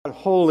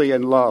holy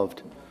and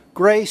loved,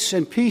 grace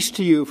and peace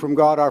to you from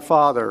God our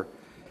Father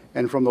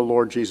and from the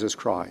Lord Jesus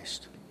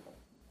Christ.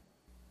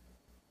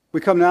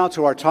 We come now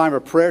to our time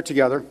of prayer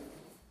together.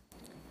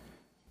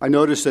 I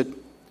notice that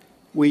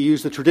we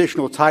use the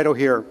traditional title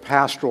here,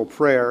 Pastoral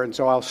Prayer, and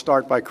so I'll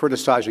start by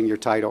criticizing your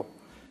title.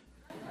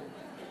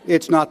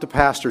 It's not the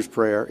pastor's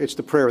prayer, it's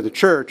the prayer of the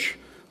church.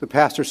 The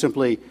pastor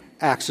simply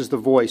acts as the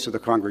voice of the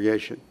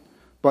congregation.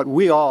 But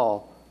we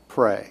all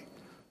pray.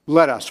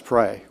 Let us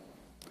pray.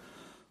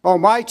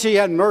 Almighty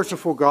and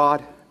merciful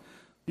God,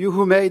 you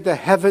who made the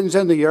heavens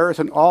and the earth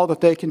and all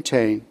that they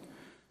contain,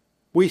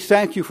 we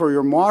thank you for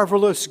your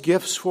marvelous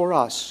gifts for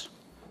us.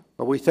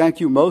 But we thank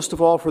you most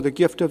of all for the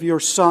gift of your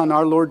Son,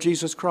 our Lord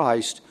Jesus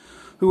Christ,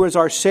 who is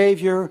our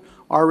Savior,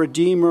 our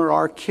Redeemer,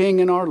 our King,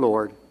 and our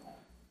Lord.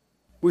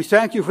 We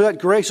thank you for that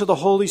grace of the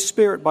Holy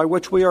Spirit by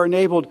which we are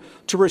enabled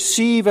to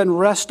receive and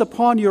rest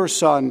upon your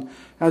Son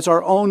as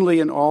our only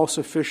and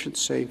all-sufficient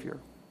Savior.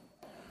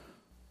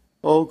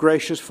 O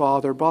gracious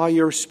Father, by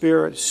your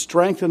Spirit,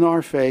 strengthen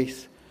our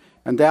faith,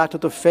 and that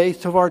of the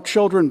faith of our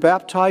children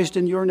baptized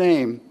in your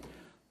name,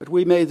 that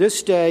we may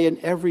this day and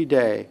every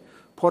day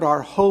put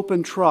our hope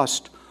and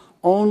trust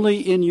only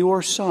in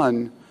your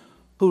Son,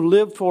 who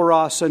lived for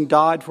us and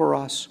died for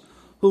us,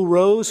 who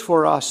rose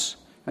for us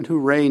and who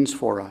reigns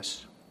for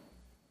us.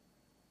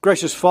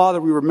 Gracious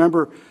Father, we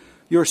remember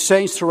your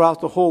saints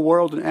throughout the whole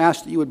world and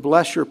ask that you would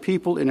bless your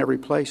people in every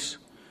place.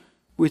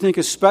 We think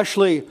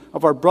especially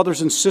of our brothers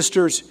and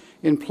sisters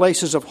in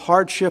places of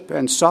hardship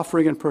and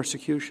suffering and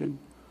persecution.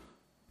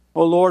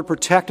 O Lord,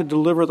 protect and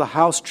deliver the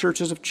house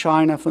churches of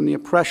China from the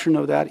oppression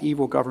of that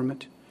evil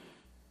government.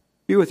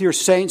 Be with your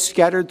saints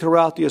scattered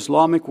throughout the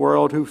Islamic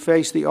world who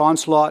face the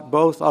onslaught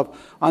both of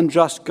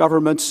unjust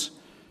governments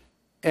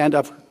and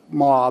of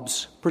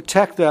mobs.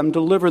 Protect them,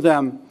 deliver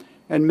them,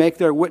 and make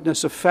their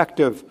witness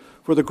effective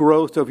for the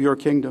growth of your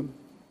kingdom.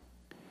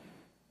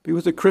 Be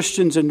with the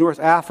Christians in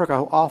North Africa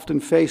who often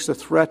face the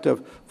threat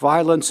of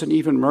violence and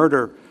even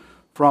murder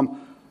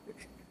from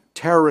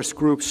terrorist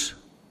groups.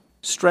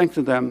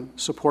 Strengthen them,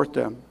 support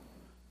them.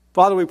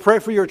 Father, we pray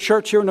for your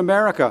church here in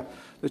America,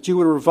 that you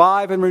would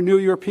revive and renew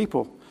your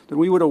people, that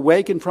we would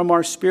awaken from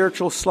our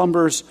spiritual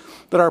slumbers,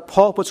 that our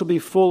pulpits will be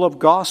full of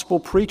gospel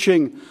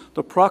preaching,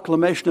 the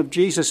proclamation of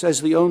Jesus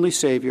as the only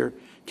Savior,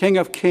 King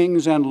of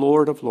kings and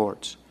Lord of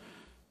lords.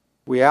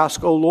 We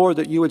ask, O Lord,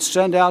 that you would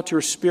send out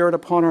your Spirit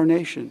upon our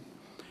nation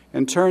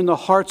and turn the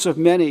hearts of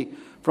many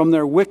from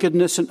their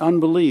wickedness and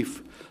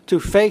unbelief to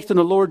faith in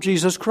the Lord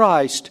Jesus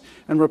Christ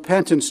and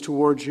repentance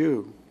towards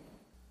you.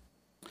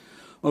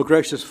 O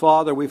gracious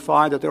Father, we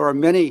find that there are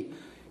many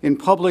in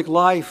public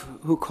life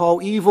who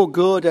call evil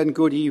good and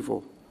good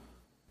evil.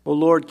 O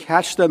Lord,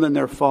 catch them in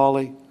their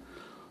folly.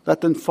 Let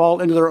them fall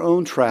into their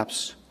own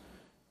traps.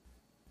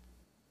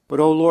 But,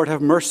 O Lord,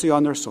 have mercy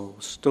on their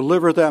souls.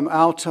 Deliver them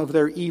out of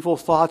their evil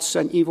thoughts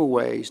and evil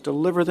ways.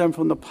 Deliver them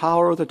from the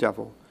power of the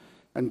devil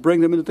and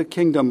bring them into the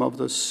kingdom of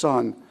the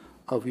Son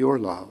of your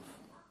love.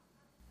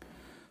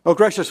 O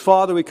gracious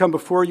Father, we come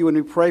before you and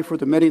we pray for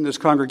the many in this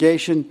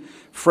congregation,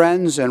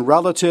 friends and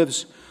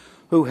relatives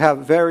who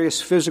have various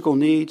physical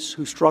needs,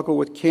 who struggle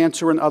with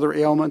cancer and other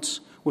ailments,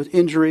 with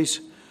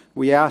injuries.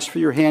 We ask for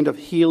your hand of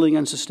healing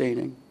and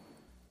sustaining.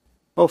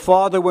 O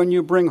Father, when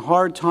you bring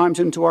hard times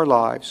into our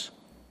lives,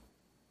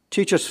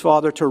 teach us,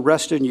 Father, to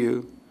rest in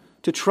you,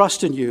 to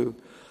trust in you,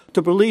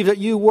 to believe that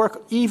you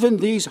work even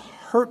these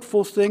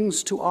hurtful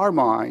things to our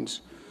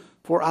minds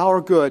for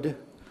our good,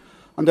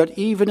 and that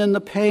even in the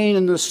pain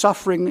and the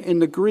suffering, in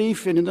the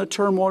grief and in the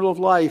turmoil of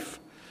life,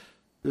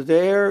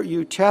 there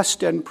you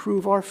test and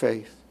prove our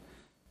faith.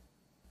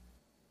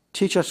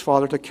 Teach us,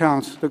 Father, to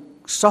count the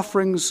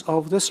sufferings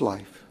of this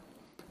life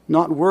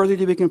not worthy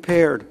to be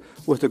compared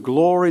with the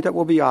glory that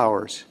will be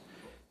ours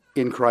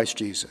in Christ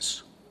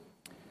Jesus.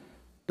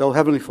 O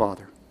Heavenly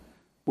Father,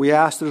 we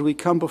ask that as we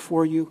come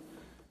before you,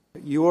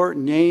 that your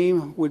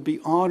name would be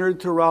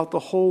honored throughout the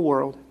whole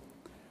world,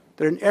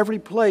 that in every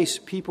place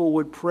people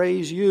would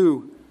praise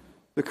you,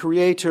 the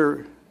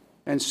Creator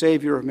and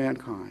Savior of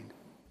mankind.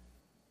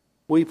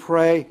 We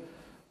pray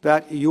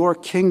that your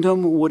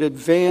kingdom would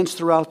advance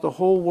throughout the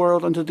whole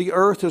world until the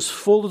earth is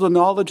full of the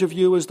knowledge of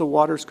you as the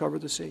waters cover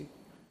the sea.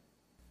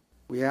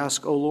 We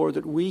ask, O Lord,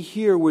 that we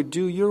here would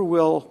do your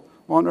will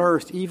on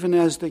earth, even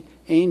as the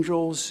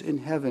angels in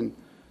heaven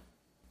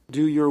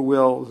do your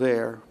will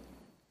there.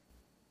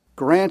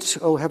 Grant,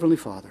 O Heavenly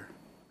Father,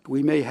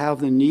 we may have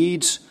the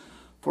needs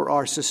for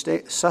our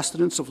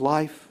sustenance of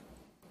life.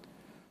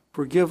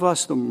 Forgive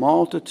us the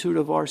multitude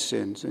of our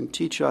sins and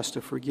teach us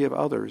to forgive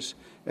others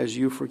as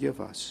you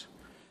forgive us.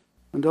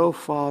 And, O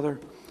Father,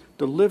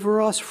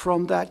 deliver us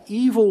from that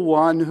evil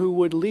one who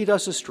would lead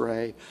us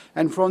astray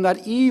and from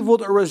that evil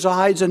that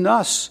resides in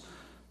us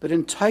that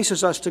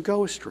entices us to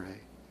go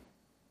astray.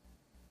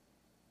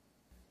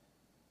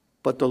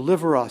 But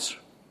deliver us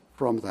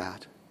from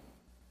that.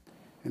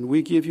 And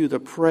we give you the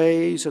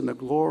praise and the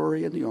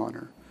glory and the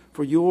honor,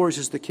 for yours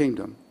is the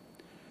kingdom,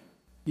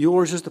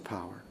 yours is the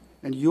power,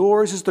 and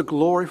yours is the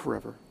glory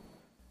forever.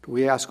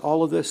 We ask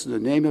all of this in the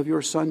name of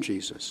your Son,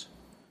 Jesus.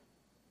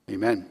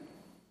 Amen.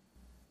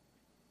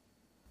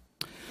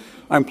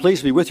 I'm pleased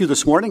to be with you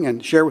this morning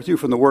and share with you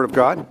from the Word of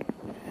God.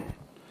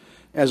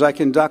 As I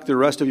conduct the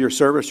rest of your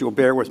service, you'll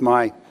bear with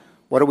my,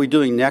 what are we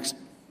doing next,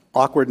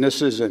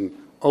 awkwardnesses and,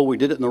 oh, we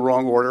did it in the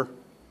wrong order.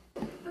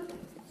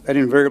 That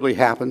invariably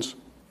happens.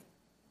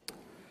 I'd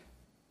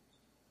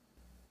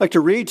like to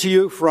read to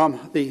you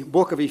from the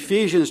book of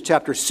Ephesians,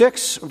 chapter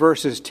 6,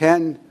 verses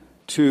 10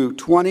 to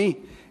 20.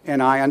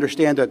 And I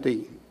understand that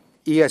the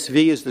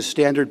ESV is the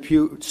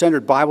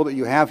standard Bible that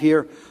you have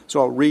here,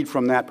 so I'll read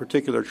from that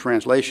particular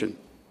translation.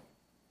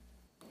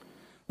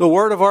 The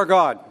word of our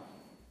God.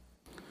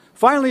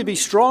 Finally, be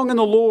strong in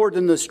the Lord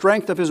and the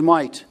strength of his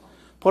might.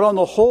 Put on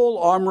the whole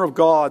armor of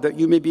God, that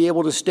you may be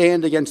able to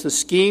stand against the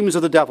schemes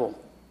of the devil.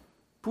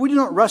 For we do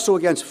not wrestle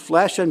against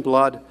flesh and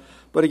blood,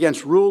 but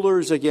against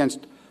rulers,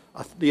 against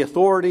the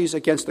authorities,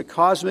 against the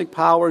cosmic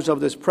powers of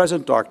this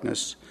present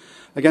darkness,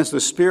 against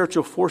the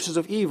spiritual forces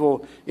of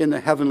evil in the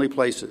heavenly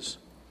places.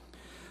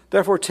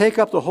 Therefore, take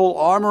up the whole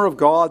armor of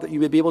God, that you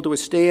may be able to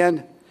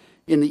withstand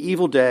in the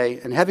evil day,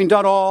 and having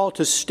done all,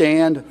 to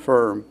stand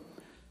firm.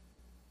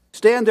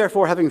 Stand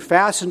therefore, having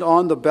fastened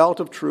on the belt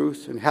of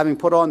truth, and having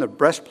put on the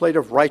breastplate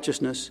of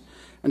righteousness,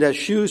 and as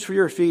shoes for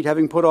your feet,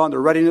 having put on the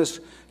readiness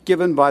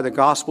given by the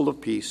gospel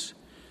of peace.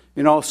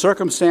 In all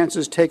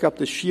circumstances, take up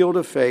the shield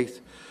of faith,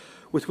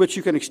 with which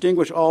you can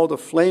extinguish all the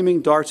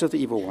flaming darts of the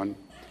evil one,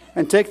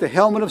 and take the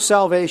helmet of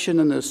salvation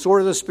and the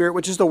sword of the Spirit,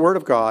 which is the word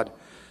of God,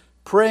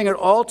 praying at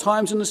all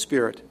times in the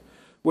Spirit,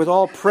 with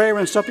all prayer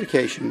and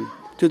supplication.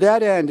 To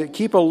that end,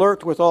 keep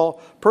alert with all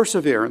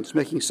perseverance,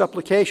 making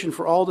supplication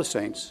for all the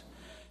saints,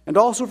 and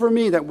also for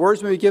me, that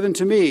words may be given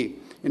to me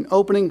in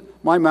opening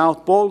my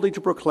mouth boldly to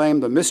proclaim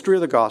the mystery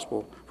of the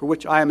gospel, for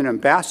which I am an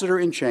ambassador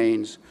in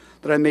chains,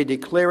 that I may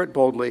declare it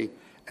boldly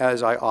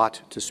as I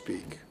ought to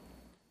speak.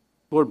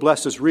 Lord,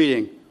 bless this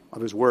reading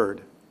of his word.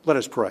 Let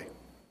us pray.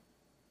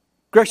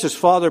 Gracious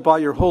Father, by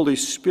your Holy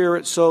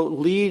Spirit, so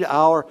lead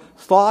our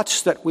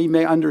thoughts that we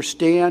may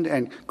understand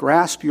and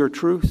grasp your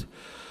truth.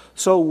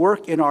 So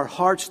work in our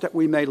hearts that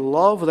we may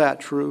love that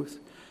truth,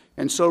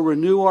 and so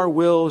renew our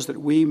wills that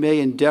we may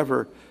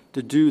endeavor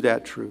to do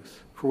that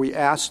truth. For we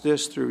ask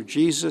this through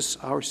Jesus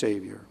our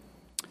Savior.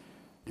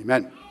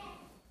 Amen.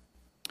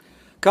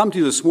 Come to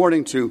you this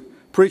morning to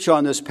preach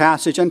on this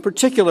passage. In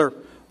particular,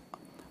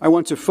 I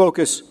want to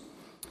focus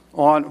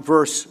on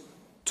verse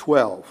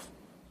 12.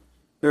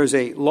 There's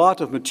a lot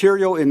of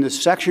material in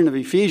this section of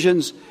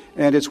Ephesians,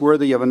 and it's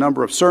worthy of a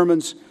number of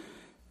sermons.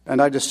 And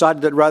I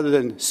decided that rather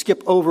than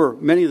skip over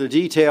many of the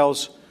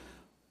details,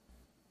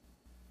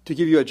 to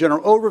give you a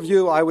general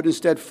overview, I would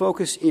instead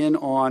focus in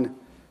on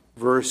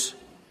verse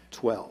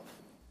 12.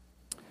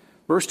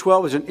 Verse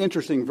 12 is an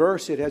interesting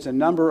verse. It has a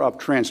number of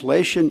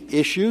translation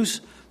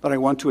issues that I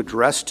want to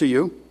address to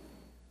you.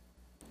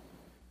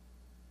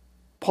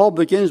 Paul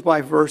begins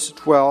by verse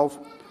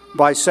 12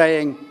 by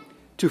saying,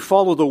 to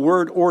follow the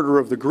word order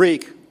of the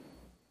Greek,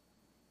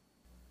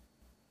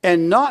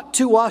 and not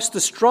to us the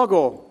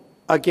struggle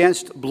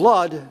against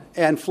blood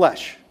and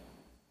flesh.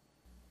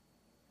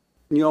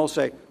 And you all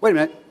say, wait a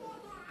minute,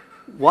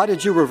 why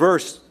did you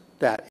reverse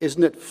that?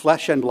 Isn't it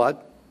flesh and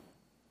blood?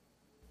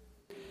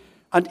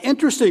 And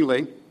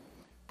interestingly,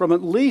 from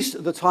at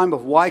least the time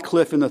of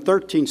Wycliffe in the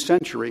 13th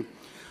century,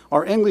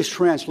 our English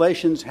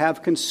translations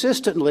have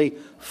consistently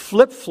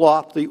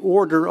flip-flopped the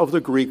order of the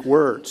Greek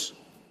words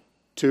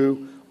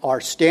to our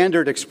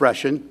standard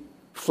expression,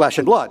 flesh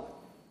and blood.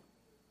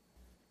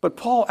 But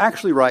Paul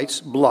actually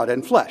writes blood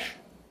and flesh.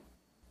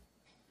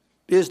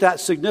 Is that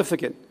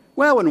significant?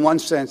 Well, in one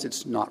sense,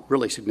 it's not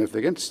really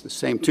significant. It's the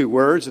same two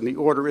words, and the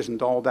order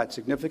isn't all that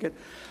significant.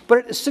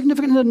 But it's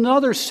significant in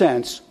another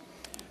sense,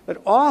 that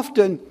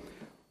often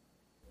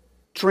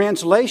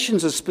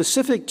translations of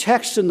specific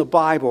texts in the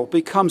Bible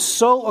become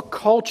so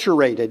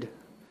acculturated,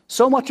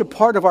 so much a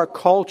part of our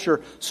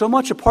culture, so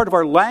much a part of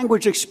our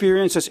language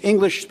experience as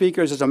English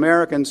speakers, as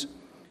Americans,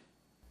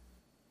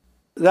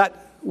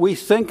 that we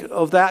think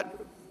of that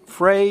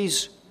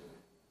phrase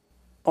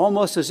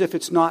almost as if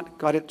it's not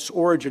got its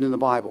origin in the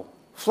Bible.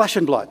 Flesh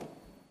and blood.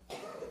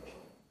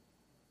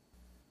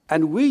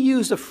 And we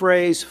use the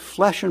phrase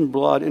flesh and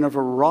blood in a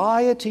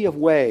variety of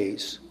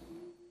ways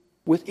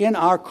within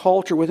our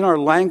culture, within our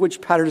language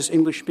pattern as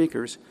English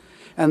speakers.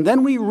 And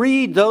then we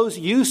read those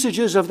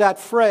usages of that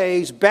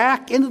phrase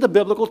back into the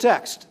biblical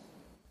text,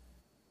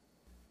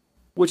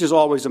 which is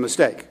always a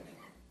mistake,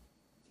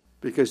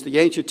 because the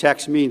ancient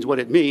text means what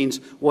it means,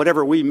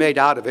 whatever we made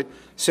out of it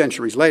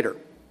centuries later.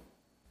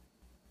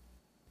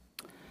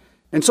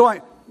 And so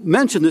I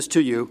mention this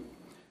to you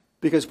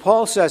because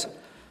Paul says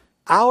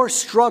our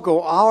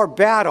struggle, our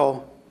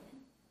battle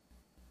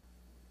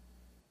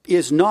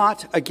is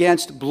not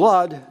against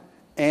blood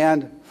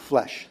and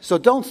flesh. So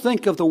don't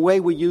think of the way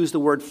we use the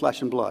word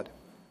flesh and blood.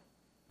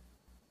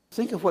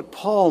 Think of what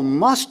Paul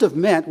must have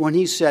meant when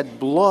he said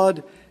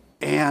blood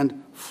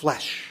and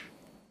flesh.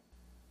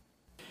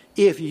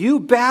 If you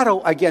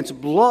battle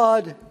against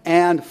blood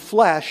and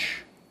flesh,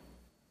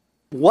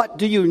 what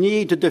do you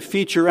need to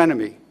defeat your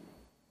enemy?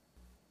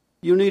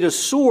 You need a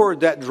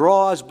sword that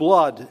draws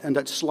blood and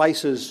that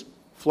slices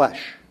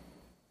flesh.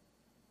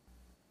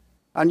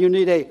 And you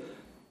need a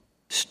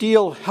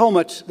steel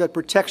helmet that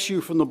protects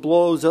you from the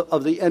blows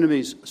of the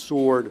enemy's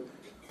sword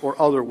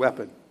or other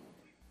weapon,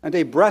 and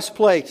a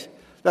breastplate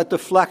that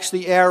deflects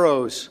the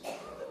arrows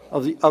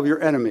of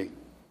your enemy.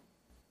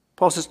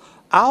 Paul says,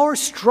 our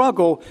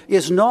struggle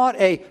is not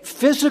a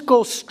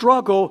physical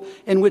struggle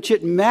in which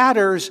it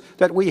matters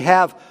that we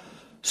have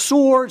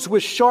swords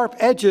with sharp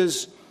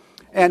edges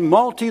and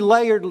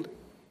multi-layered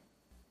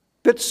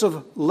bits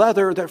of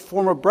leather that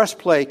form a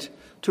breastplate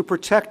to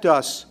protect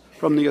us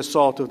from the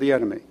assault of the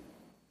enemy.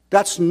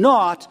 That's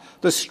not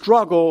the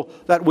struggle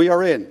that we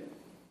are in.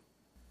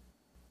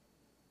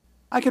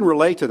 I can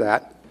relate to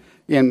that.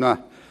 In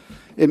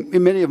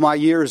many of my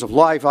years of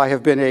life, I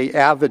have been an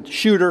avid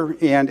shooter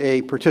and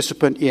a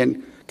participant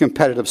in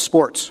competitive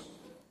sports,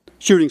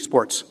 shooting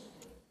sports.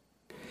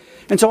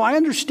 And so I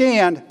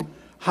understand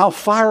how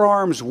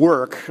firearms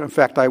work. In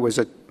fact, I was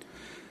a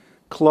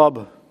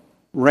club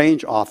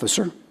range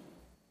officer.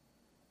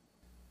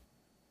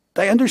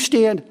 I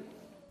understand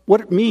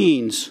what it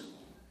means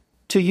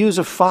to use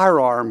a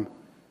firearm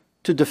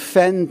to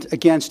defend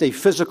against a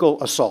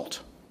physical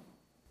assault.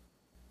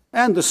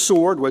 And the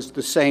sword was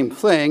the same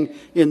thing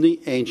in the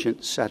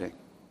ancient setting.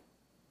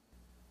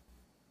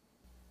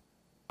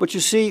 But you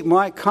see,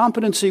 my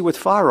competency with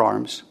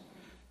firearms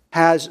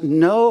has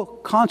no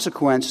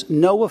consequence,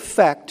 no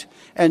effect,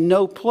 and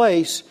no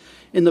place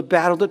in the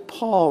battle that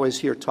Paul is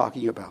here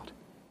talking about.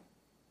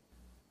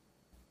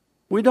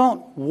 We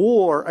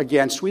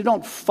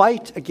don't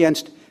fight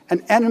against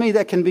an enemy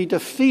that can be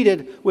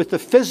defeated with the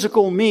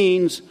physical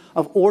means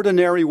of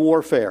ordinary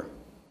warfare.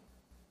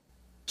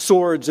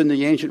 Swords in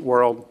the ancient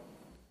world,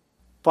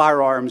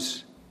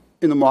 firearms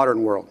in the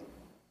modern world.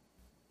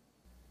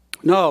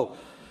 No.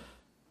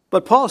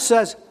 But Paul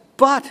says,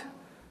 but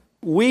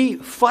we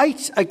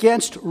fight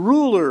against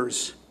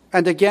rulers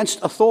and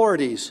against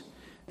authorities.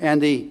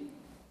 And the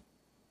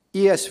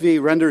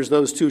ESV renders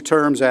those two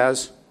terms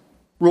as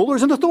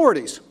rulers and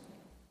authorities.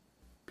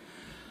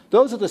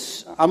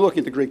 I'm looking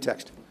at the Greek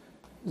text.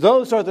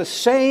 Those are the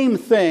same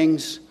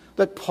things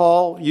that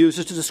Paul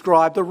uses to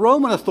describe the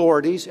Roman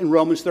authorities in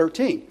Romans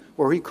 13,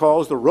 where he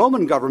calls the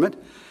Roman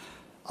government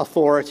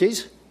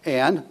authorities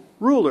and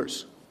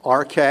rulers,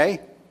 arche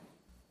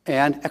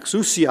and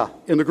exousia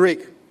in the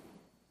Greek.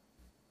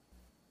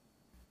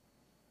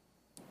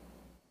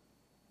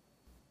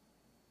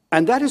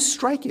 And that is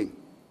striking.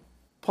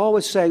 Paul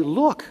is saying,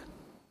 look,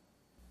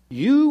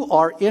 you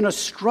are in a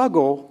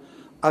struggle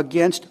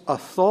against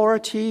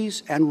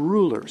authorities and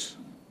rulers.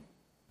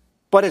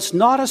 But it's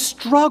not a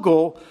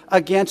struggle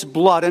against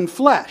blood and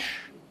flesh.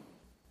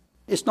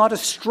 It's not a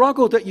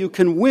struggle that you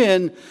can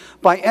win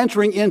by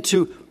entering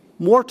into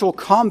mortal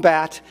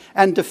combat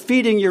and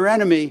defeating your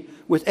enemy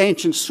with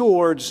ancient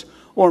swords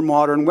or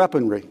modern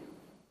weaponry.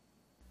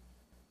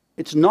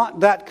 It's not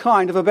that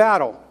kind of a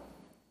battle.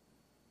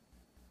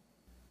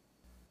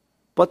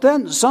 But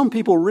then some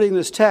people reading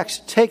this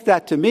text take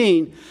that to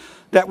mean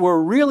that we're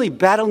really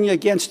battling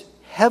against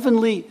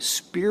heavenly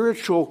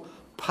spiritual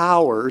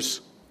powers,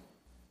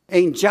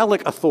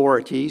 angelic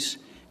authorities,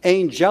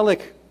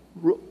 angelic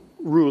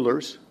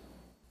rulers.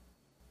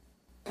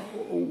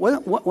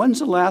 When's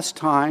the last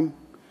time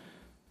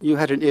you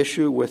had an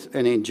issue with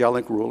an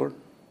angelic ruler?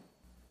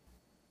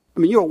 I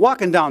mean, you were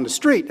walking down the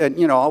street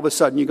and, all of a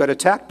sudden you got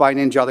attacked by an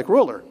angelic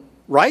ruler,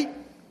 right?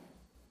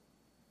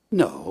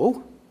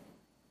 No.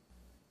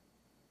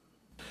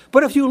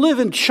 But if you live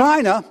in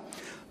China,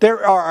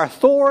 there are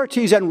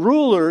authorities and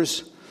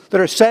rulers that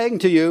are saying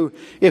to you,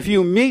 if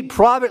you meet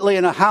privately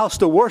in a house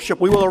to worship,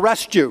 we will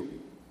arrest you.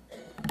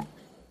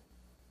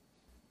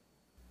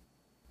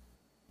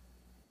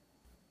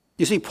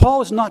 You see,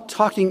 Paul is not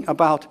talking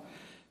about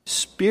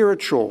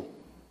spiritual,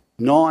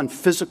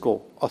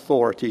 non-physical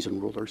authorities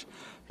and rulers.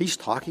 He's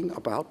talking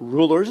about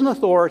rulers and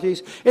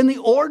authorities in the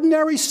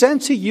ordinary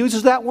sense he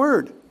uses that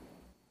word.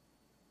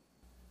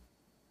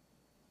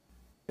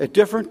 At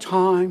different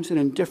times and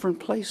in different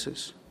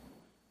places,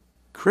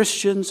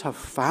 Christians have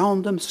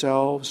found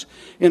themselves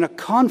in a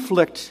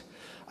conflict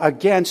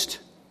against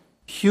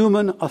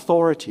human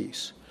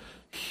authorities,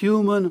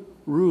 human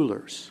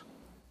rulers.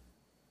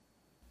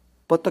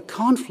 But the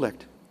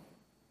conflict,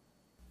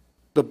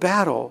 the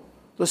battle,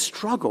 the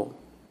struggle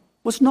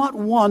was not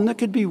one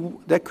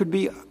you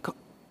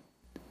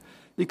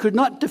could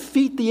not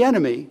defeat the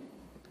enemy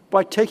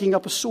by taking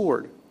up a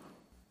sword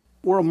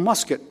or a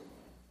musket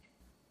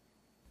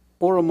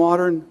or a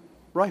modern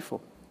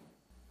rifle.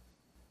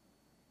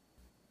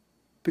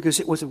 Because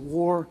it was a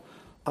war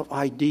of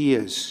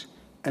ideas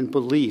and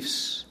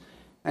beliefs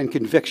and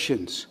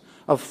convictions,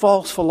 of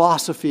false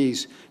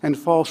philosophies and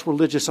false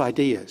religious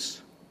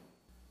ideas.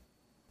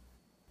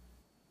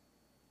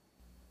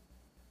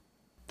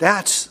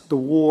 That's the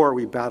war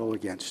we battle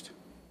against.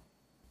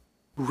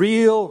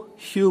 Real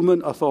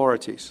human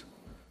authorities,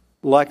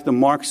 like the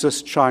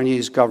Marxist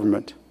Chinese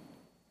government,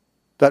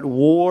 that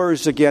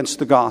wars against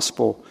the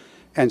gospel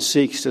and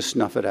seeks to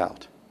snuff it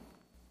out.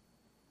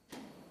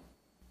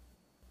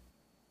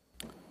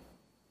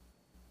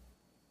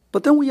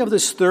 But then we have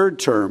this third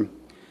term,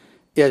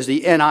 as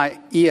the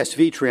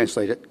ESV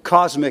translated,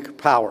 cosmic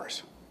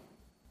powers.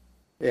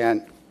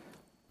 And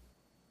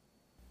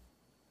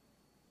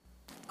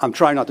I'm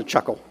trying not to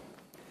chuckle.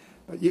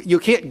 You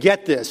can't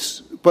get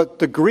this, but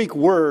the Greek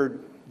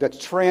word that's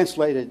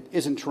translated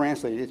isn't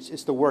translated.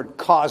 It's the word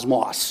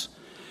cosmos.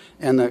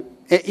 And the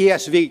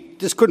ESV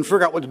just couldn't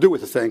figure out what to do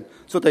with the thing,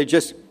 so they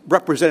just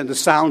represented the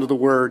sound of the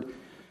word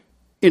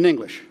in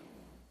English,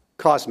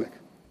 cosmic.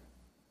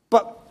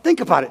 But think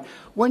about it.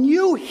 When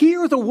you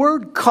hear the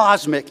word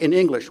cosmic in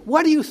English,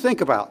 what do you think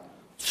about?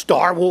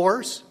 Star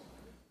Wars?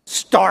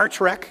 Star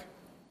Trek?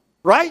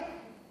 Right?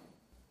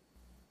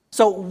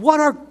 So what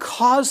are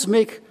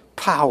cosmic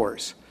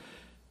powers?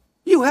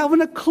 You haven't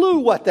a clue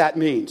what that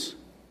means.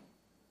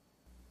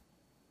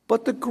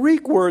 But the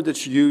Greek word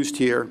that's used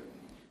here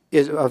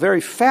is a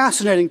very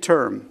fascinating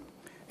term.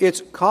 It's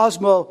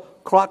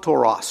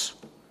kosmokratoros.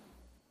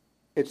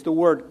 It's the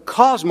word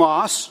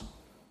cosmos,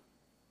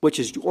 which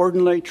is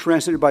ordinarily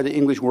translated by the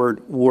English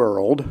word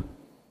world,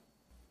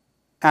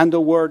 and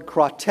the word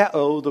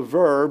krateo, the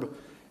verb,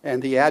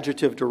 and the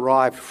adjective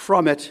derived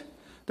from it,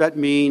 that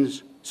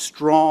means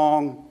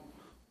strong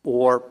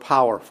or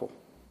powerful.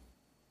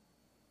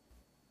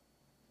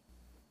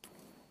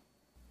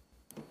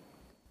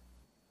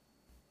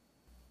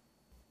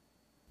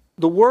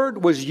 The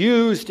word was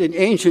used in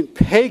ancient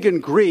pagan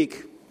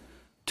Greek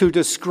to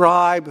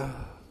describe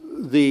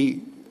the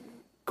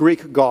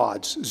Greek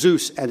gods,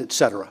 Zeus and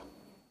etc.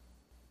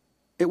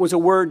 It was a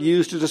word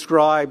used to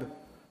describe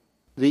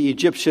the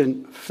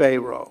Egyptian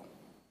Pharaoh.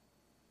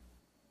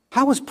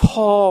 How is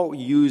Paul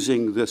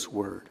using this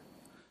word?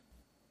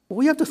 Well,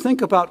 we have to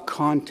think about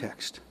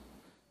context.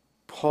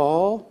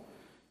 Paul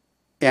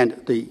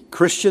and the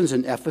Christians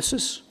in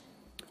Ephesus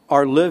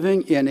are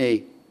living in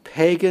a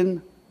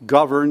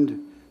pagan-governed,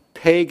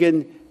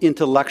 pagan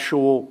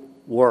intellectual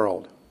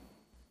world.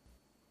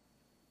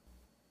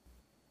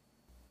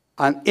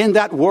 And in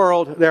that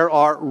world, there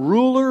are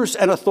rulers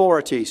and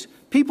authorities,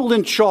 people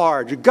in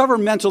charge,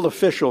 governmental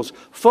officials,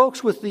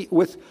 folks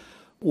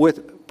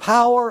with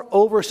power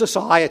over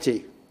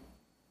society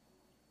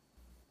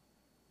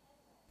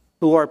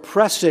who are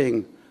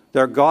pressing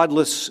their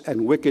godless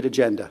and wicked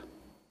agenda,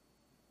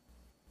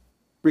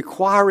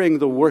 requiring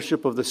the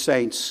worship of the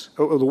saints,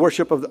 or the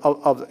worship of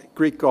the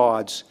Greek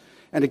gods,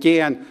 and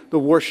again, the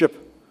worship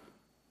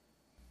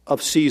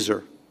of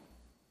Caesar.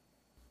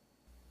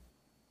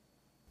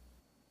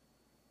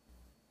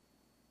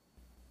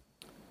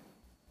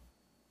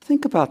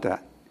 Think about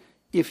that.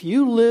 If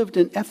you lived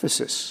in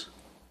Ephesus,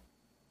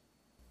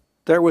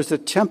 there was a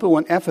temple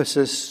in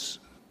Ephesus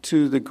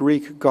to the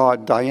Greek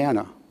god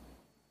Diana.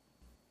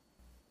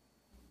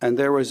 And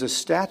there was a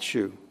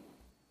statue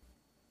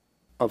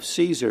of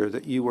Caesar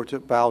that you were to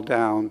bow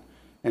down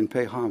and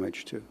pay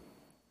homage to.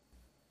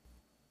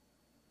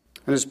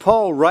 And as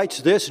Paul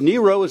writes this,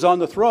 Nero is on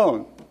the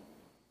throne.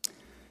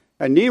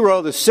 And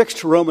Nero, the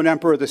sixth Roman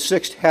emperor, the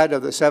sixth head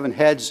of the seven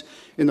heads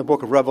in the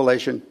book of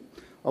Revelation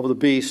of the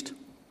beast,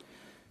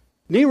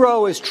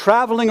 Nero is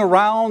traveling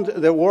around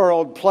the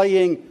world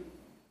play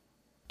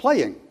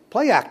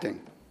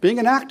acting, being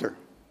an actor.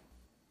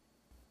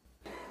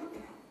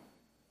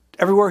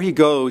 Everywhere he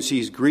goes,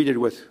 he's greeted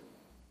with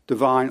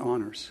divine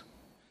honors.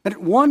 And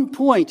at one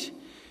point,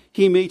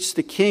 he meets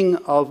the king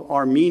of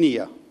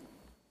Armenia.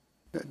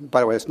 By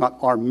the way, it's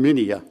not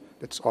Armenia,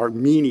 it's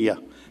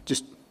Armenia,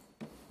 just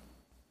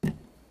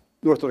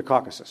north of the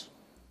Caucasus.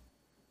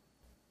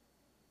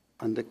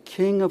 And the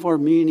king of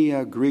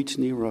Armenia greets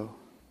Nero,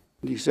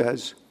 and he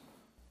says,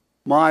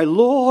 "My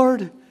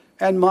Lord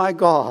and my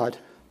God,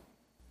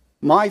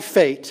 my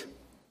fate."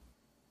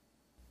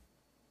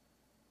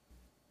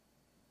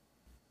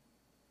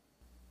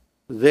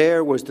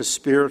 There was the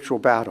spiritual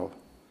battle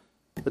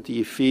that the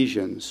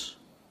Ephesians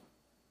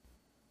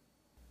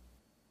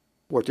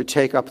were to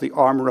take up the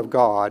armor of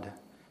God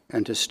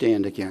and to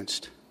stand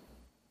against.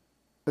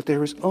 That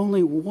there is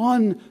only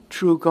one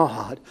true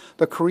God,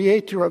 the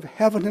creator of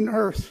heaven and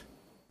earth.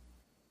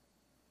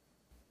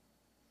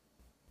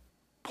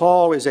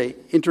 Paul is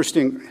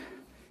interesting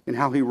in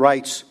how he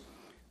writes.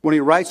 When he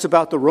writes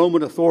about the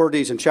Roman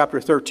authorities in chapter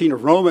 13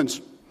 of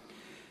Romans,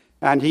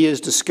 and he is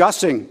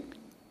discussing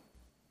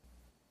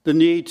the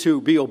need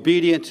to be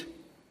obedient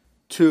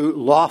to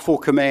lawful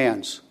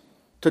commands,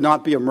 to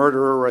not be a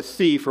murderer or a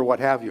thief or what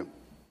have you.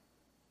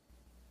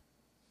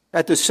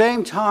 At the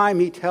same time,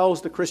 he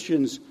tells the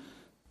Christians,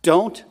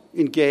 don't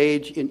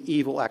engage in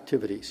evil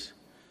activities.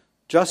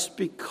 Just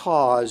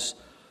because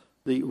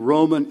the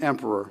Roman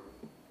emperor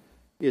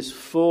is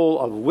full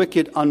of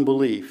wicked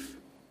unbelief,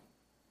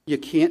 you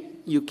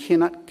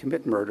cannot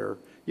commit murder,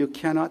 you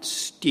cannot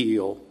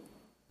steal,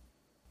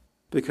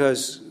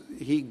 because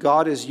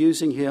God is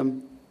using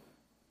him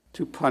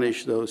to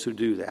punish those who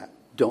do that.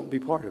 Don't be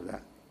part of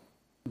that.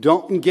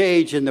 Don't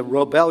engage in the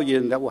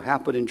rebellion that will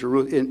happen in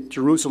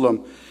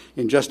Jerusalem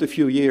in just a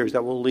few years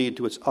that will lead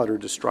to its utter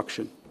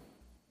destruction.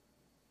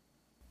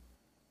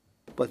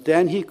 But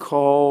then he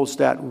calls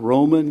that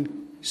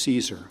Roman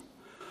Caesar,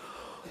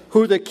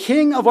 who the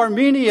king of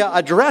Armenia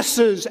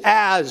addresses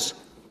as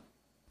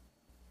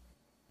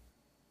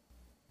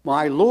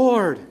my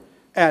Lord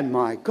and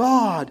my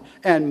God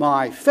and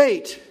my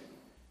fate.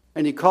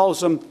 and he calls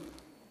them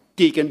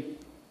deacon.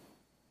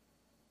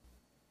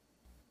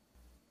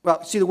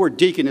 Well, see, the word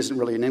deacon isn't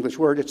really an English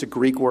word. It's a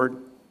Greek word.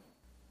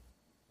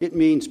 It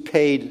means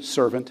paid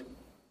servant.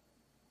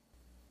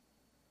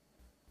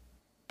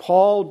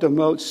 Paul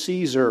demotes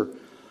Caesar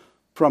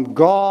from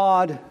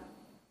God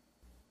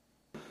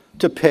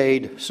to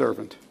paid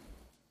servant.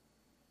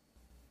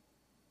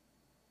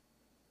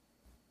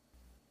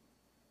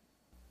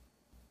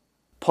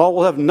 Paul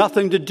will have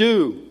nothing to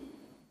do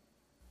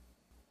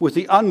with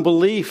the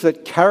unbelief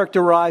that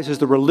characterizes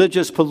the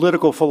religious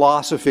political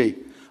philosophy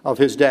of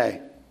his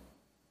day.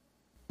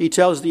 He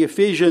tells the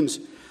Ephesians,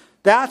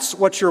 that's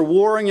what you're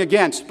warring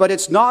against, but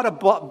it's not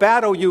a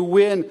battle you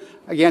win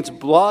against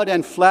blood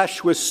and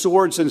flesh with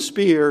swords and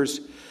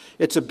spears.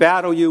 It's a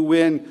battle you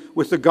win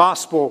with the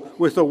gospel,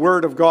 with the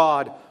word of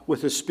God,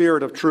 with the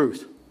spirit of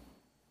truth.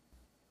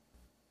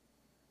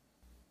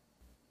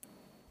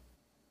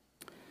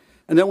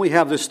 And then we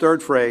have this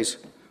third phrase,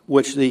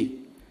 which the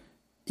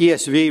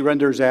ESV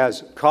renders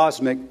as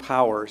cosmic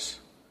powers.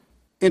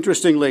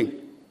 Interestingly,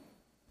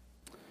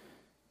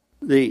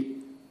 the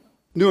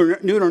New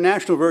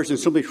International Version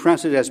simply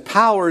translated as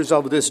powers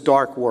of this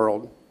dark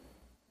world.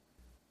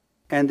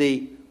 And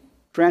the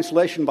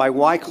translation by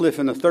Wycliffe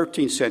in the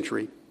 13th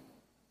century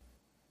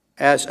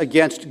as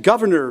against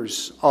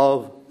governors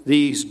of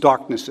these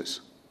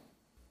darknesses.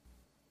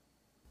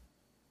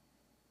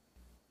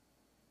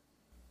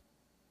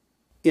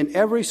 In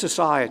every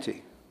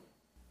society,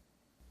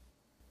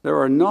 there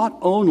are not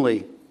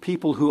only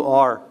people who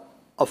are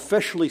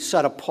officially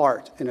set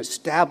apart and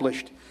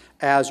established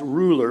as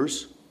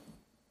rulers,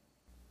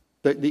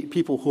 the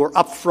people who are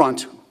up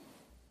front,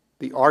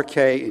 the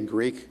arche in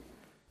Greek,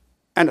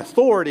 and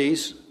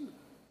authorities,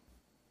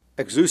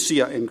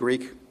 exousia in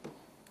Greek,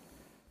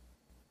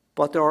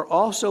 but there are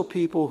also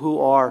people who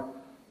are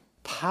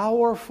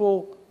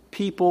powerful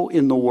people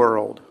in the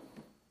world,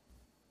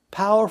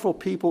 powerful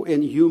people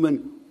in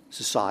human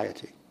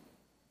society.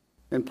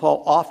 And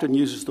Paul often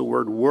uses the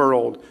word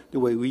world the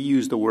way we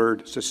use the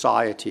word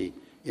society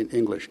in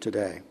English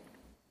today.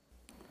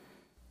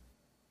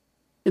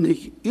 In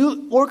the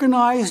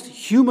organized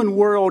human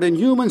world, in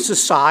human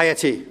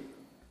society,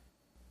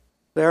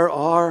 there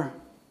are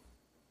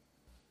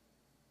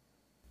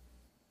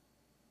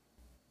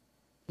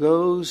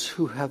those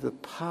who have the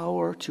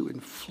power to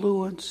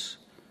influence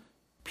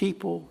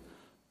people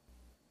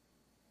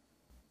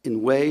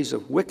in ways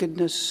of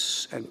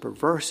wickedness and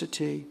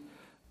perversity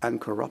and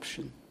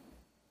corruption.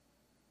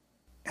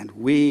 And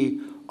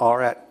we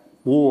are at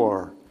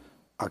war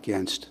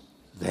against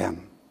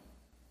them.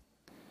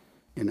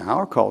 In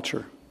our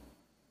culture,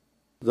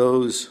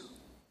 those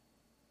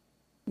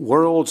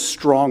world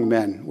strong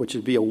men, which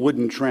would be a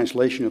wooden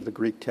translation of the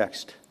Greek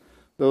text,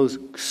 those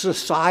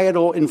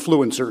societal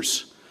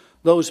influencers,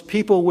 those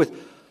people with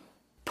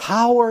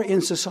power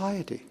in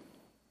society,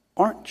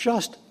 aren't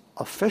just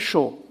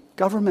official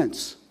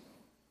governments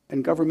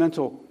and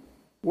governmental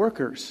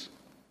workers.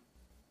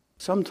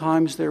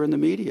 Sometimes they're in the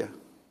media,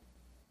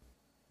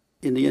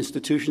 in the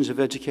institutions of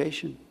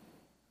education.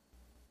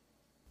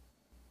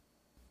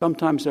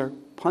 Sometimes they're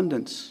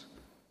pundits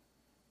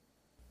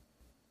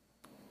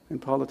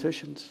and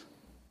politicians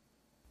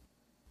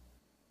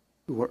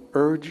who are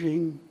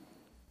urging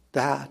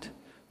that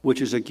which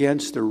is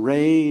against the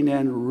reign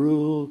and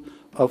rule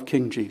of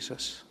King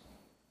Jesus.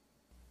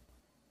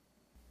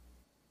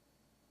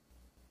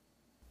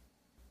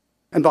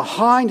 And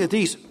behind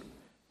these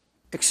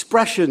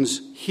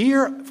expressions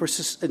here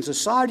in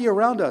society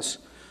around us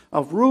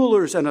of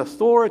rulers and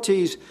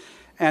authorities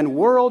and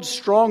world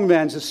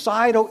strongmen,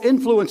 societal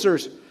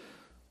influencers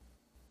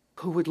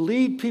who would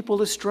lead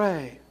people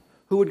astray,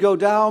 who would go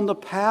down the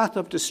path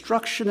of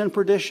destruction and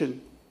perdition,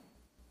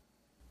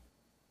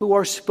 who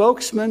are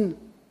spokesmen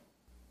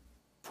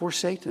for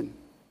Satan,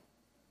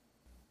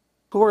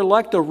 who are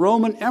like the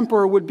Roman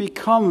emperor would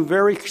become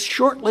very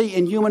shortly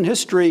in human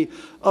history,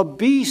 a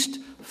beast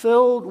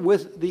filled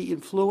with the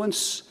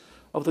influence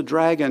of the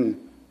dragon,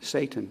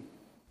 Satan,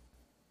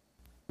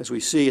 as we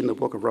see in the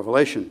book of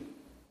Revelation.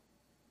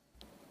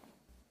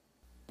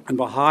 And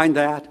behind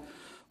that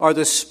are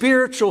the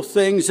spiritual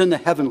things in the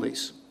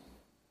heavenlies.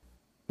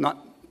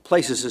 Not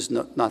places is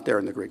not there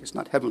in the Greek. It's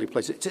not heavenly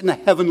places. It's in the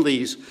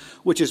heavenlies,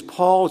 which is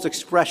Paul's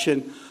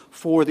expression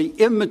for the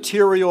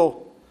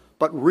immaterial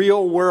but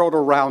real world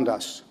around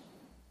us.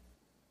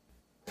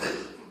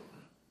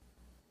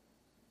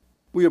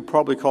 We would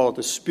probably call it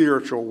the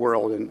spiritual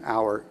world in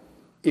our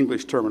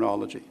English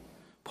terminology.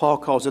 Paul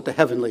calls it the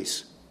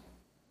heavenlies.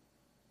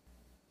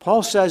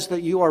 Paul says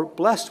that you are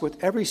blessed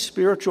with every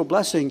spiritual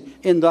blessing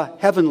in the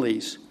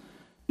heavenlies.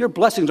 Your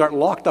blessings aren't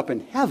locked up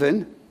in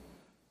heaven.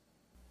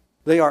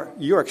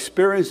 You're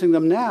experiencing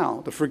them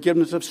now. The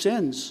forgiveness of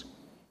sins,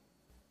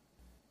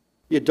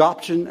 the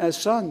adoption as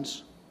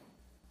sons,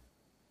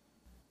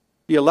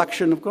 the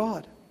election of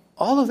God.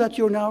 All of that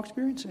you're now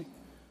experiencing.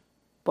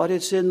 But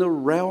it's in the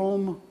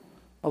realm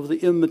of the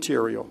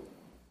immaterial,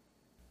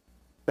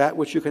 that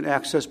which you can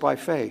access by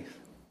faith,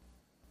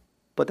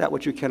 but that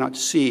which you cannot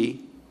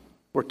see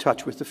or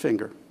touch with the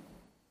finger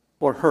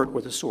or hurt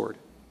with a sword.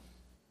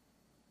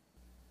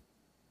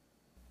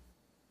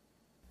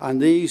 And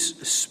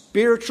these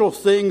spiritual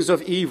things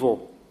of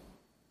evil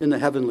in the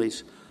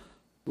heavenlies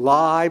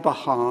lie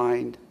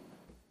behind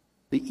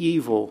the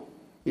evil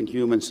in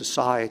human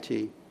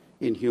society,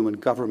 in human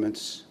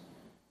governments,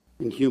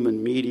 in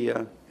human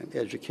media and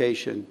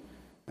education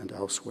and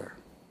elsewhere.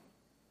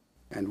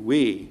 And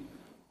we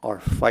are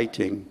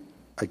fighting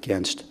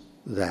against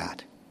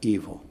that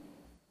evil.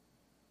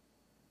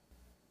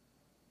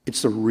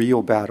 It's the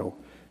real battle.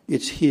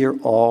 It's here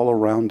all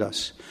around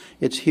us.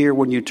 It's here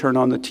when you turn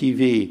on the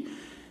TV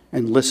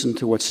and listen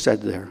to what's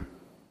said there.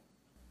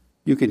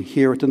 You can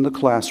hear it in the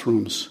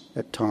classrooms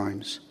at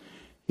times,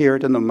 hear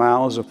it in the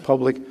mouths of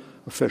public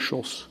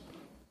officials,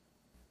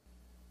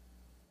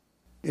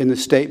 in the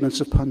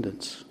statements of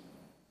pundits.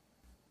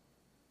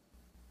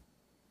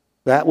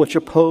 That which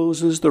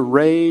opposes the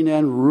reign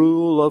and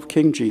rule of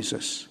King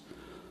Jesus,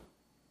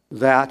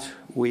 that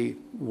we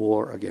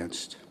war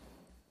against.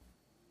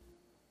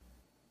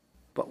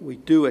 But we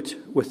do it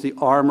with the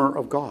armor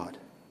of God,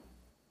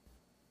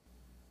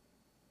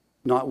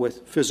 not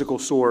with physical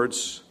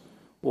swords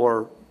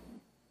or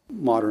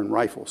modern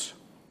rifles.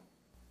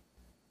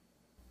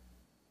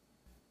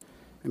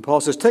 And Paul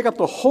says, take up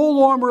the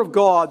whole armor of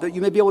God that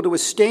you may be able to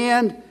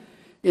withstand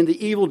in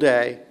the evil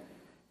day,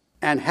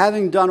 and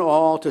having done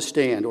all to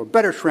stand. Or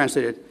better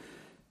translated,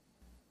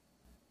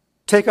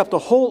 take up the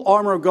whole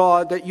armor of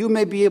God that you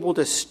may be able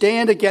to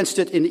stand against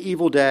it in the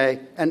evil day,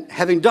 and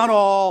having done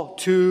all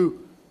to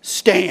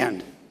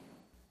stand.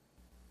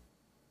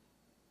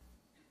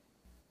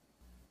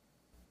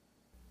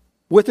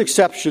 With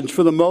exceptions,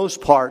 for the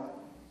most part,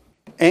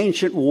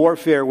 ancient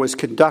warfare was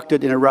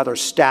conducted in a rather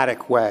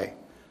static way.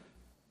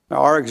 There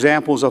are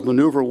examples of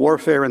maneuver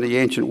warfare in the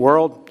ancient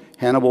world.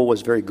 Hannibal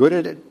was very good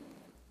at it.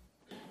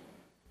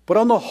 But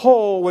on the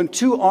whole, when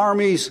two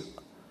armies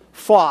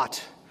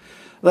fought,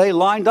 they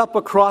lined up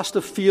across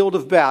the field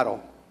of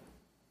battle.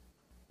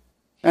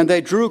 And they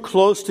drew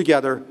close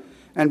together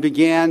and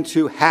began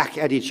to hack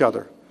at each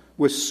other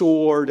with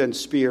sword and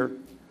spear,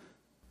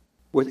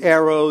 with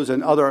arrows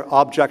and other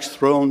objects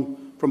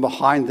thrown from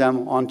behind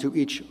them onto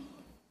each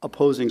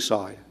opposing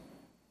side.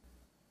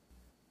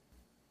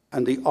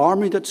 And the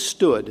army that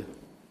stood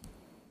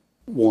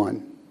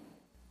won.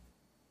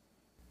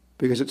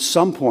 Because at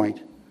some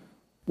point,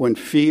 when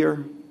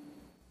fear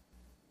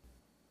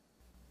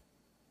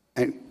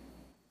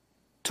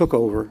took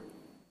over,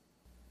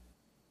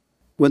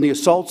 when the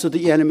assaults of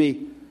the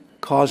enemy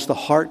caused the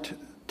heart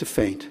to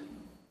faint,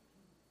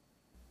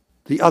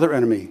 the other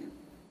enemy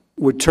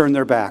would turn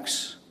their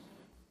backs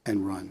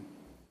and run.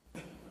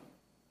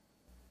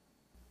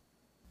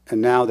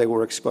 And now they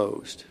were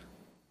exposed,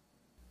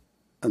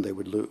 and they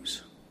would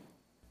lose.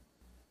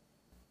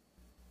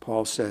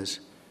 Paul says,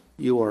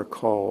 you are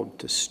called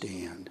to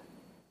stand.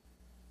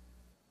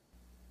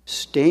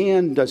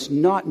 Stand does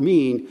not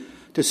mean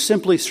to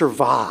simply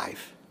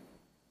survive.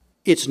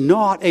 It's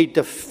not a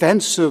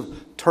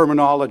defensive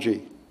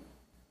terminology.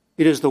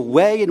 It is the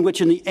way in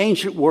which in the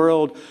ancient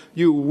world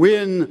you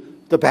win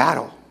the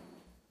battle.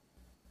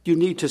 You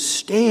need to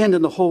stand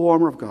in the whole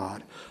armor of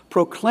God,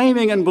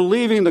 proclaiming and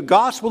believing the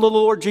gospel of the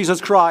Lord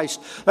Jesus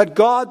Christ, that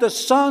God the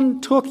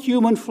Son took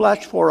human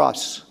flesh for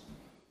us,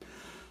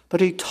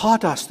 that he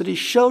taught us, that he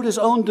showed his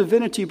own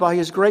divinity by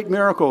his great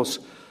miracles,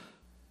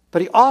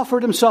 that he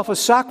offered himself a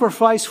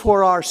sacrifice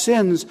for our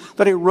sins,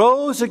 that he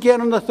rose again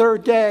on the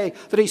third day,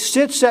 that he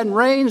sits and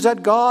reigns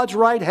at God's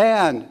right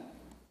hand,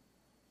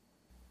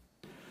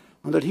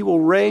 and that he will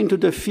reign to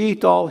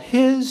defeat all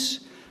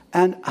his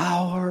and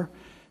our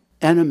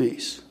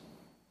enemies.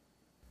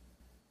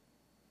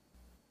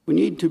 We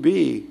need to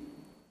be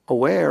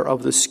aware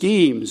of the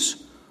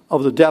schemes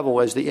of the devil,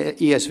 as the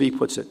ESV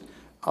puts it,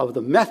 of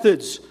the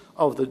methods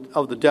of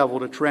the devil,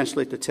 to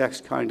translate the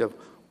text kind of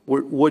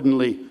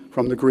woodenly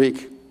from the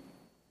Greek.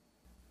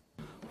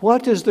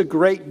 What is the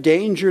great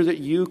danger that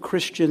you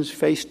Christians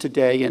face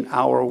today in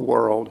our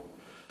world,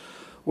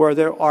 where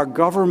there are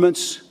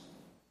governments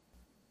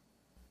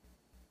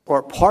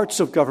or parts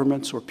of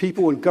governments or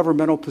people in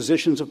governmental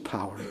positions of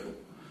power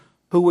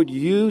who would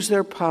use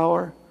their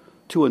power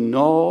to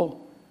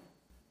annul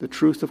the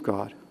truth of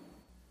God,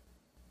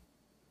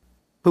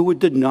 who would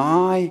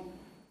deny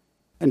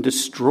and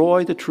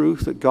destroy the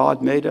truth that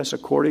God made us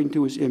according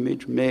to his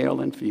image, male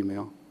and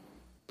female,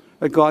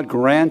 that God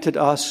granted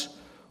us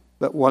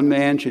that one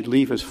man should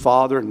leave his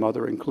father and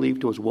mother and cleave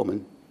to his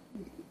woman.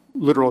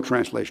 Literal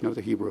translation of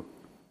the Hebrew.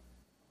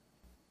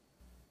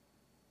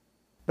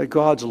 That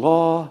God's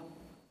law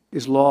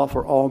is law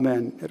for all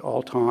men at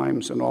all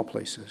times and all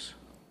places.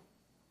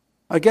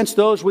 Against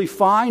those we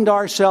find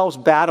ourselves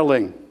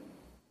battling.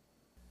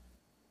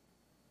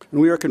 And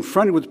we are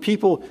confronted with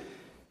people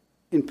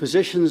in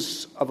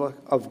positions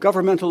of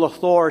governmental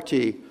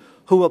authority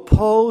who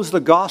oppose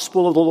the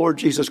gospel of the Lord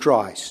Jesus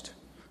Christ.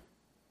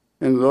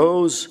 And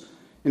those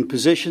in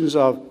positions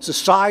of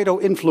societal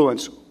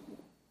influence,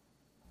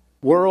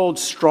 world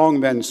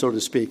strongmen, so to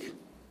speak,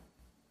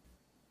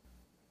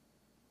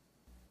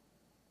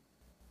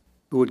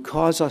 who would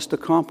cause us to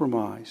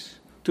compromise,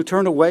 to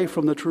turn away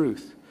from the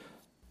truth,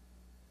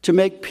 to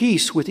make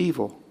peace with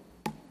evil.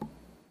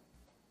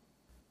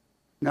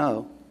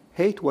 No,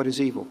 hate what is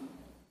evil.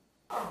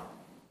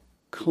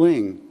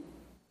 Cling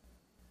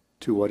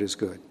to what is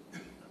good.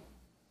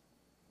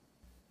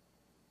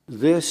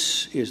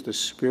 This is the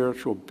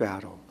spiritual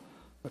battle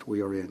that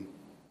we are in.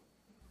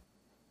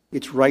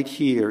 It's right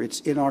here. It's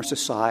in our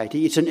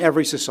society. It's in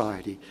every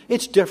society.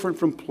 It's different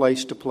from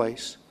place to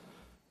place,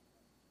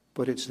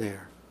 but it's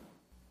there.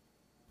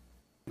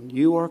 And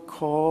you are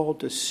called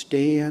to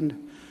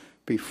stand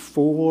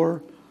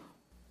before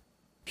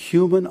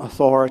human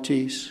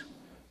authorities,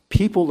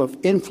 people of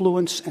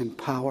influence and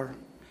power,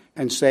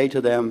 and say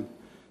to them,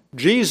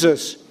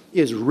 Jesus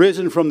is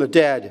risen from the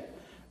dead,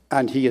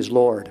 and he is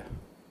Lord.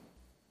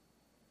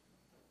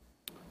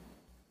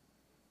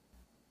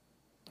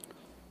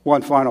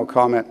 One final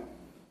comment.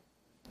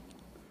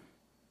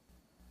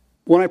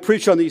 When I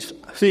preach on these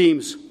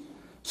themes,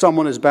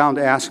 someone is bound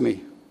to ask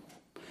me,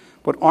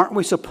 but aren't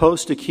we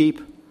supposed to keep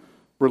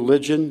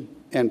religion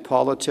and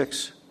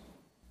politics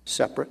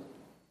separate?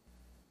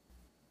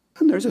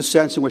 And there's a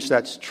sense in which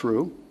that's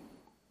true.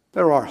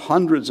 There are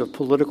hundreds of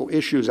political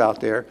issues out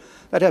there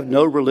that have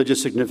no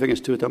religious significance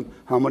to them.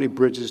 How many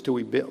bridges do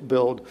we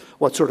build?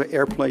 What sort of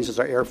airplanes does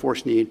our Air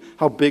Force need?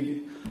 How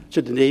big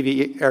should the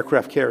Navy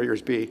aircraft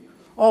carriers be?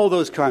 All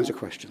those kinds of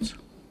questions.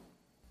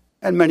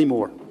 And many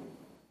more.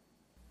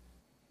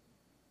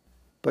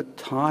 But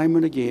time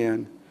and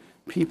again,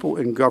 people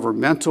in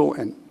governmental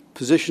and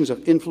positions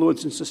of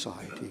influence in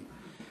society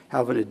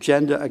have an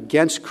agenda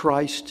against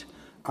Christ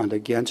and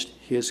against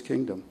his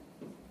kingdom.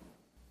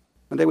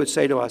 And they would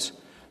say to us,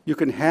 you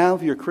can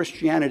have your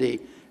Christianity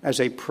as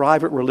a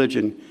private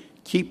religion.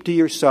 Keep to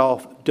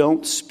yourself.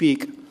 Don't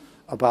speak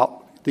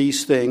about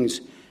these things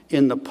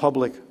in the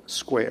public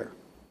square.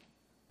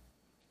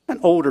 An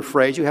older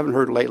phrase, you haven't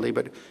heard lately,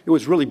 but it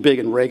was really big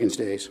in Reagan's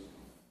days.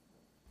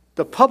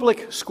 The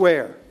public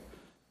square.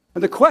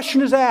 And the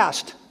question is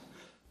asked,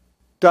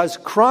 does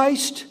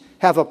Christ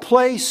have a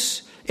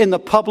place in the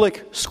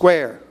public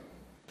square?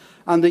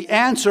 And the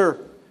answer,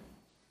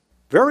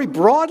 very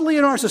broadly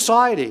in our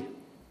society,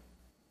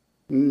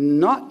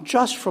 not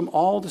just from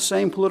all the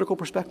same political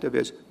perspective,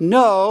 is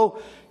no,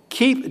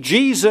 keep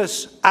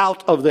Jesus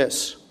out of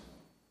this.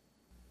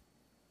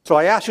 So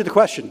I ask you the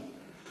question,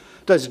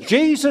 does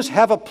Jesus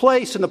have a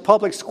place in the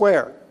public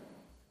square?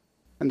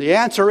 And the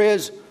answer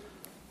is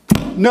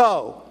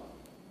no.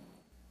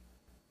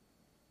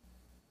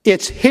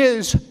 It's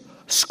his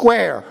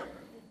square.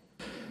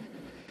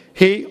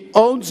 He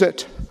owns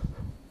it.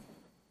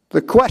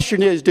 The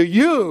question is, do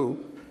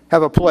you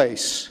have a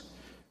place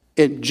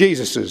in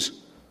Jesus'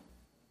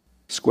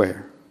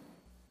 square?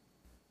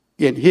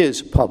 In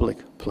his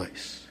public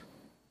place?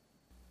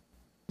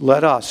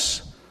 Let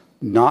us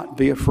not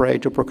be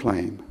afraid to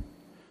proclaim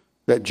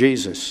that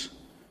Jesus,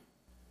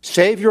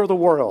 Savior of the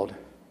world,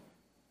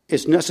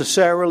 is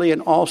necessarily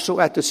and also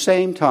at the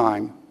same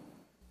time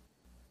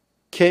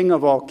King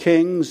of all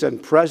kings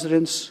and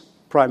presidents,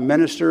 prime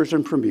ministers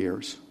and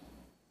premiers,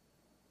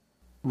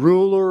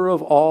 ruler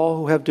of all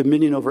who have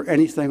dominion over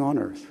anything on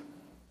earth.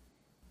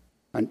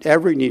 And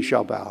every knee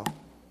shall bow,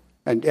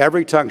 and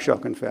every tongue shall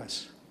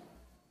confess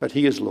that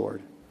he is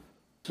Lord,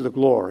 to the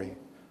glory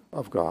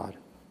of God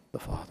the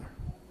Father.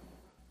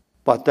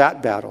 But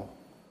that battle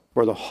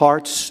for the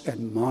hearts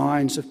and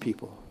minds of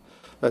people,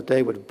 that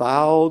they would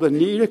bow the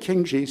knee to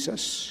King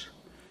Jesus,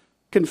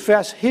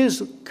 confess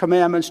his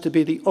commandments to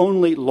be the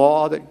only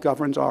law that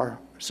governs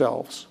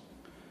ourselves,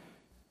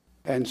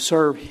 and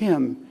serve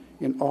him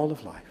in all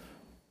of life.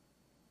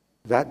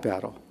 That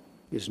battle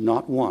is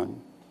not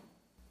won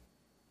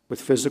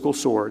with physical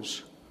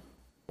swords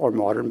or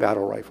modern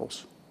battle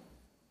rifles,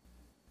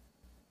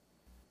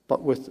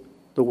 but with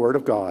the Word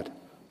of God,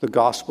 the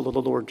gospel of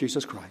the Lord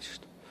Jesus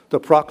Christ, the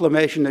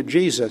proclamation that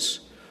Jesus,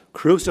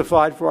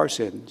 crucified for our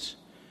sins,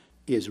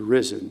 is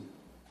risen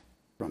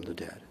from the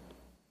dead.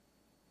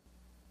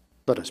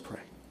 Let us pray.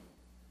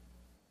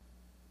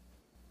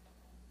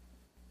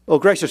 Oh,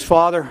 gracious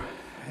Father,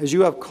 as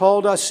you have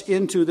called us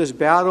into this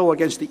battle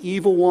against the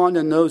evil one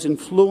and those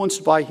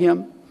influenced by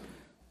him,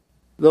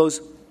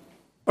 those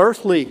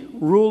earthly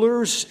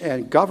rulers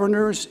and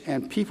governors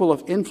and people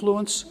of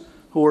influence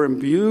who are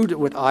imbued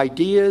with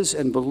ideas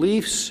and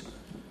beliefs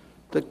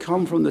that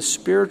come from the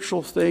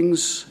spiritual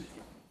things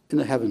in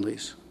the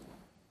heavenlies.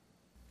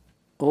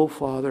 Oh,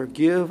 Father,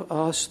 give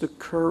us the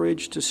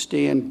courage to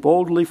stand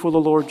boldly for the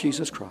Lord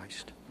Jesus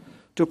Christ,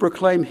 to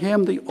proclaim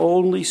him the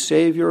only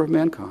Savior of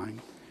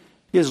mankind.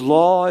 His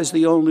law is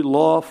the only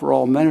law for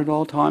all men at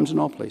all times and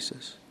all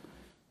places.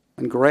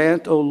 And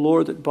grant, O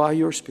Lord, that by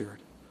your Spirit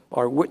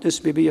our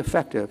witness may be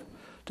effective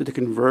to the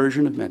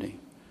conversion of many.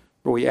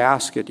 For we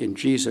ask it in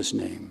Jesus'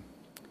 name.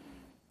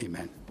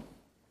 Amen.